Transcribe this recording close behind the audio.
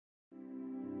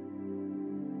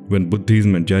when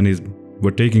Buddhism and Jainism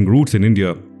were taking roots in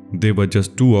India, they were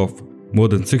just two of more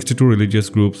than 62 religious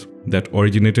groups that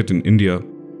originated in India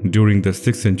during the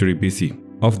 6th century BC.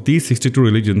 Of these 62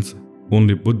 religions,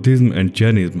 only Buddhism and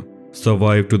Jainism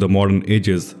survived to the modern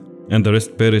ages, and the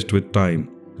rest perished with time,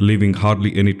 leaving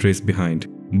hardly any trace behind.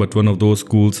 But one of those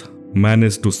schools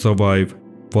managed to survive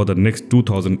for the next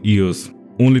 2000 years,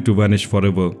 only to vanish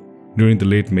forever during the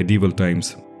late medieval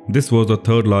times. This was the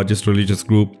third largest religious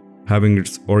group, having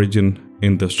its origin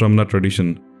in the Shramana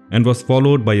tradition, and was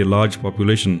followed by a large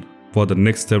population for the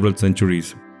next several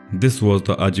centuries. This was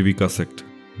the Ajivika sect.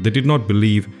 They did not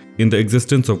believe in the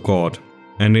existence of God,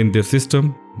 and in their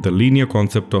system, the linear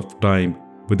concept of time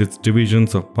with its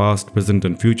divisions of past, present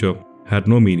and future had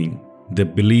no meaning. They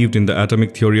believed in the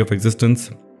atomic theory of existence,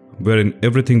 wherein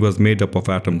everything was made up of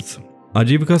atoms.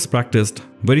 Ajivikas practiced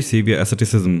very severe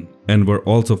asceticism and were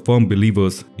also firm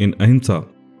believers in ahimsa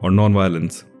or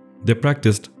non-violence. They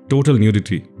practiced total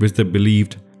nudity, which they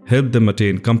believed helped them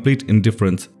attain complete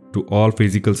indifference to all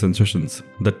physical sensations.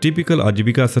 The typical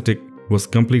Ajivika ascetic was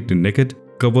completely naked,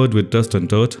 covered with dust and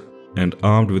dirt, and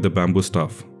armed with a bamboo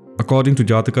staff. According to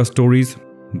Jataka stories,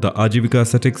 the Ajivika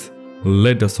ascetics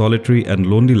led a solitary and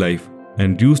lonely life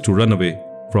and used to run away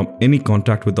from any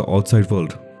contact with the outside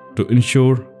world. To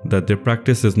ensure that their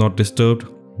practice is not disturbed,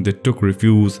 they took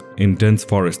refuge in dense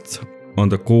forests. On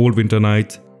the cold winter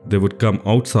nights, they would come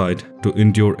outside to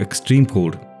endure extreme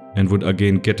cold and would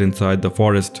again get inside the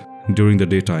forest during the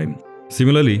daytime.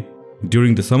 Similarly,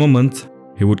 during the summer months,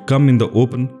 he would come in the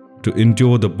open to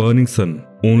endure the burning sun,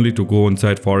 only to go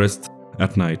inside forests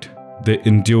at night. They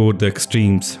endured the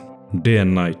extremes day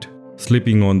and night,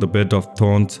 sleeping on the bed of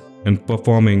thorns and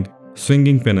performing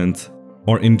swinging penance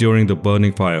or enduring the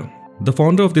burning fire. The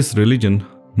founder of this religion,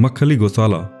 Makhhali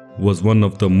Gosala, was one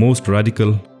of the most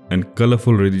radical and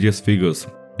colorful religious figures,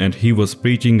 and he was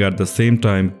preaching at the same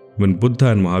time when Buddha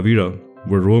and Mahavira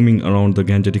were roaming around the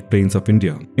Gangetic plains of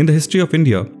India. In the history of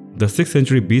India, the 6th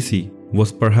century BC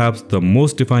was perhaps the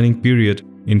most defining period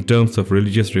in terms of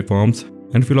religious reforms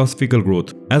and philosophical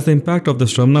growth. As the impact of the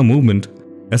Shramana movement,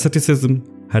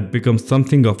 asceticism had become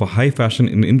something of a high fashion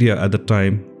in India at the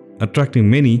time, attracting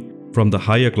many from the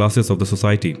higher classes of the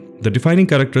society. The defining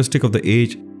characteristic of the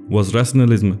age was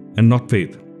rationalism and not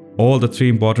faith. All the three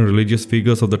important religious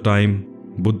figures of the time,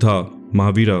 Buddha,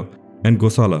 Mahavira, and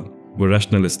Gosala, were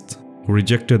rationalists who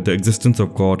rejected the existence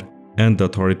of God and the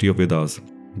authority of Vedas.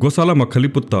 Gosala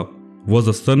Makhaliputta was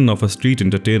the son of a street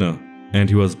entertainer, and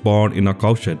he was born in a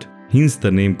cowshed, hence the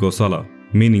name Gosala,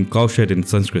 meaning cowshed in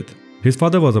Sanskrit. His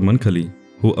father was a Makhhali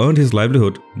who earned his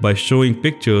livelihood by showing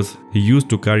pictures he used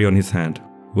to carry on his hand.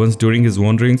 Once during his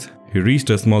wanderings, he reached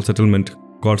a small settlement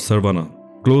called Shramana,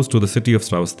 close to the city of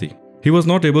Shravasti. He was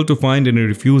not able to find any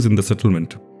refuge in the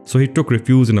settlement, so he took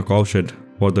refuge in a cowshed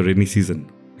for the rainy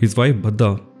season. His wife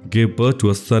Bhadda gave birth to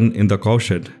a son in the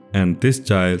cowshed, and this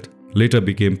child later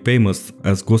became famous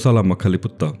as Gosala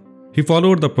Makhaliputta. He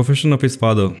followed the profession of his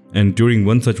father, and during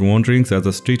one such wanderings as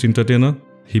a street entertainer,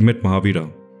 he met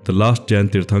Mahavira, the last Jain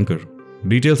Tirthankar.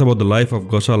 Details about the life of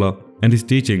Gosala and his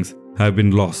teachings have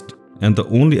been lost, and the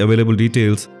only available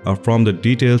details are from the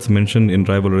details mentioned in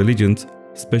rival religions,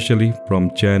 especially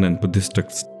from Jain and Buddhist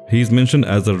texts. He is mentioned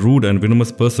as a rude and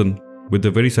venomous person with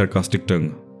a very sarcastic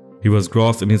tongue. He was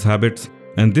gross in his habits,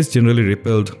 and this generally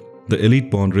repelled the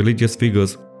elite-born religious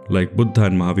figures like Buddha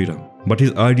and Mahavira. But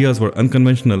his ideas were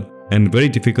unconventional and very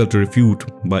difficult to refute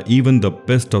by even the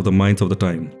best of the minds of the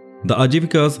time. The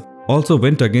Ajivikas also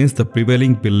went against the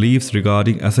prevailing beliefs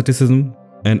regarding asceticism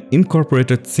and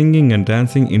incorporated singing and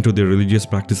dancing into their religious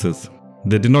practices.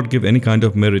 They did not give any kind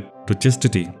of merit to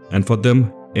chastity, and for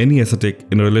them, any ascetic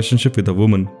in a relationship with a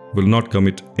woman will not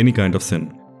commit any kind of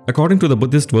sin. According to the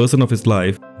Buddhist version of his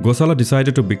life, Gosala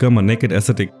decided to become a naked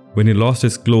ascetic when he lost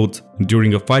his clothes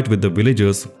during a fight with the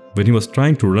villagers when he was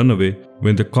trying to run away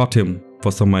when they caught him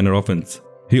for some minor offense.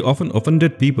 He often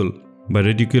offended people by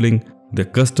ridiculing their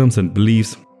customs and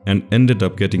beliefs and ended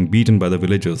up getting beaten by the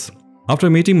villagers. After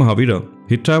meeting Mahavira,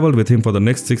 he traveled with him for the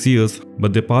next 6 years,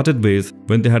 but they parted ways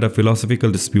when they had a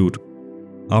philosophical dispute.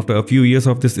 After a few years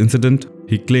of this incident,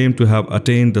 he claimed to have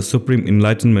attained the supreme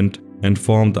enlightenment and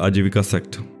formed the Ajivika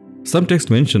sect. Some texts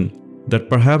mention that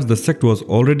perhaps the sect was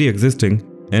already existing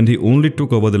and he only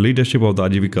took over the leadership of the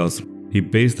Ajivikas. He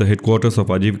based the headquarters of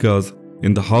Ajivikas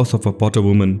in the house of a potter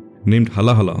woman named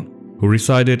Halahala, who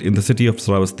resided in the city of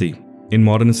Shravasti, in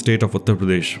modern state of Uttar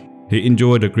Pradesh. He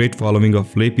enjoyed a great following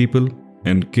of lay people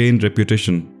and gained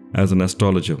reputation as an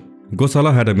astrologer.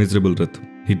 Gosala had a miserable death.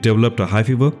 He developed a high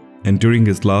fever, and during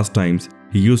his last times,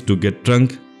 he used to get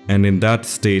drunk and in that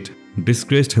state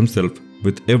disgraced himself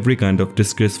with every kind of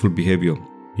disgraceful behavior.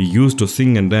 He used to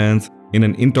sing and dance in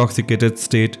an intoxicated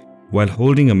state while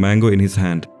holding a mango in his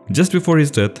hand. Just before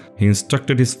his death, he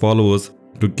instructed his followers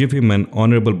to give him an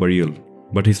honorable burial.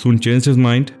 But he soon changed his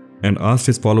mind and asked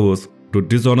his followers to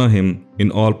dishonor him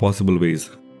in all possible ways.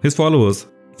 His followers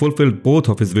fulfilled both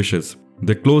of his wishes.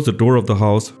 They closed the door of the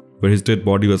house where his dead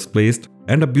body was placed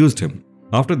and abused him.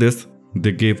 After this,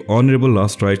 they gave honorable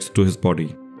last rites to his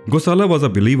body. Gosala was a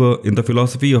believer in the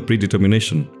philosophy of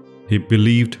predetermination. He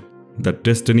believed that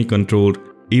destiny controlled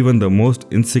even the most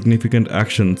insignificant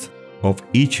actions of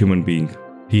each human being.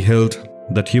 He held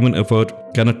that human effort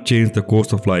cannot change the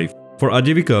course of life. For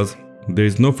Ajivikas, there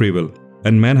is no free will,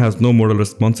 and man has no moral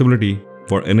responsibility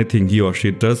for anything he or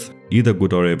she does, either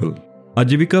good or evil.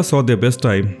 Ajivika saw their best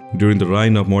time during the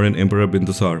reign of modern Emperor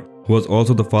Bindusar, who was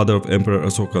also the father of Emperor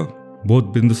Ashoka. Both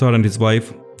Bindusar and his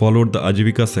wife followed the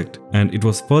Ajivika sect, and it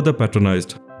was further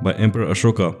patronized by Emperor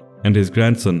Ashoka and his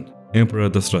grandson, Emperor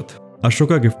Dasrath.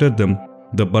 Ashoka gifted them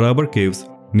the Barabar caves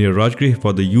near Rajgriha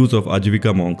for the use of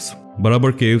Ajivika monks.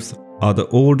 Barabar caves are the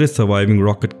oldest surviving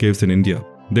rock-cut caves in India.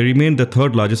 They remained the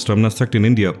third largest Shramana sect in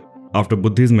India after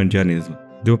Buddhism and Jainism.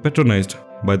 They were patronized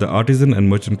by the artisan and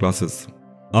merchant classes.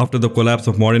 After the collapse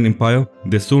of modern empire,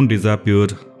 they soon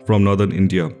disappeared from northern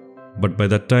India. But by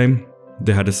that time,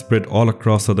 they had spread all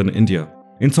across southern India.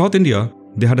 In South India,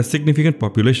 they had a significant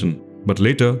population, but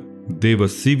later, they were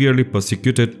severely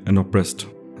persecuted and oppressed.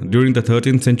 During the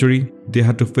 13th century, they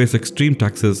had to face extreme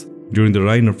taxes during the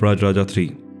reign of Rajaraja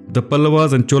III. The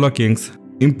Pallavas and Chola kings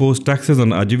imposed taxes on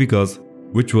Ajivikas,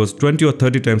 which was 20 or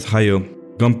 30 times higher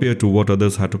compared to what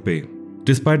others had to pay.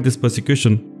 Despite this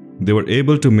persecution, they were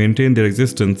able to maintain their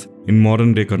existence in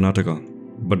modern-day Karnataka.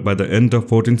 But by the end of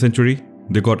 14th century,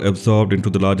 they got absorbed into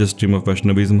the largest stream of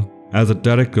Vaishnavism as a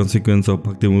direct consequence of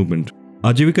Bhakti movement.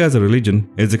 Ajivika as a religion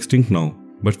is extinct now,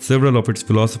 but several of its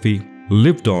philosophy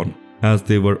lived on as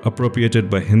they were appropriated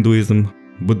by Hinduism,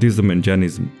 Buddhism and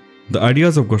Jainism. The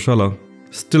ideas of Gosala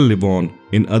still live on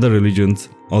in other religions,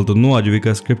 although no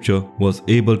Ajivika scripture was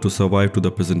able to survive to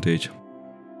the present age.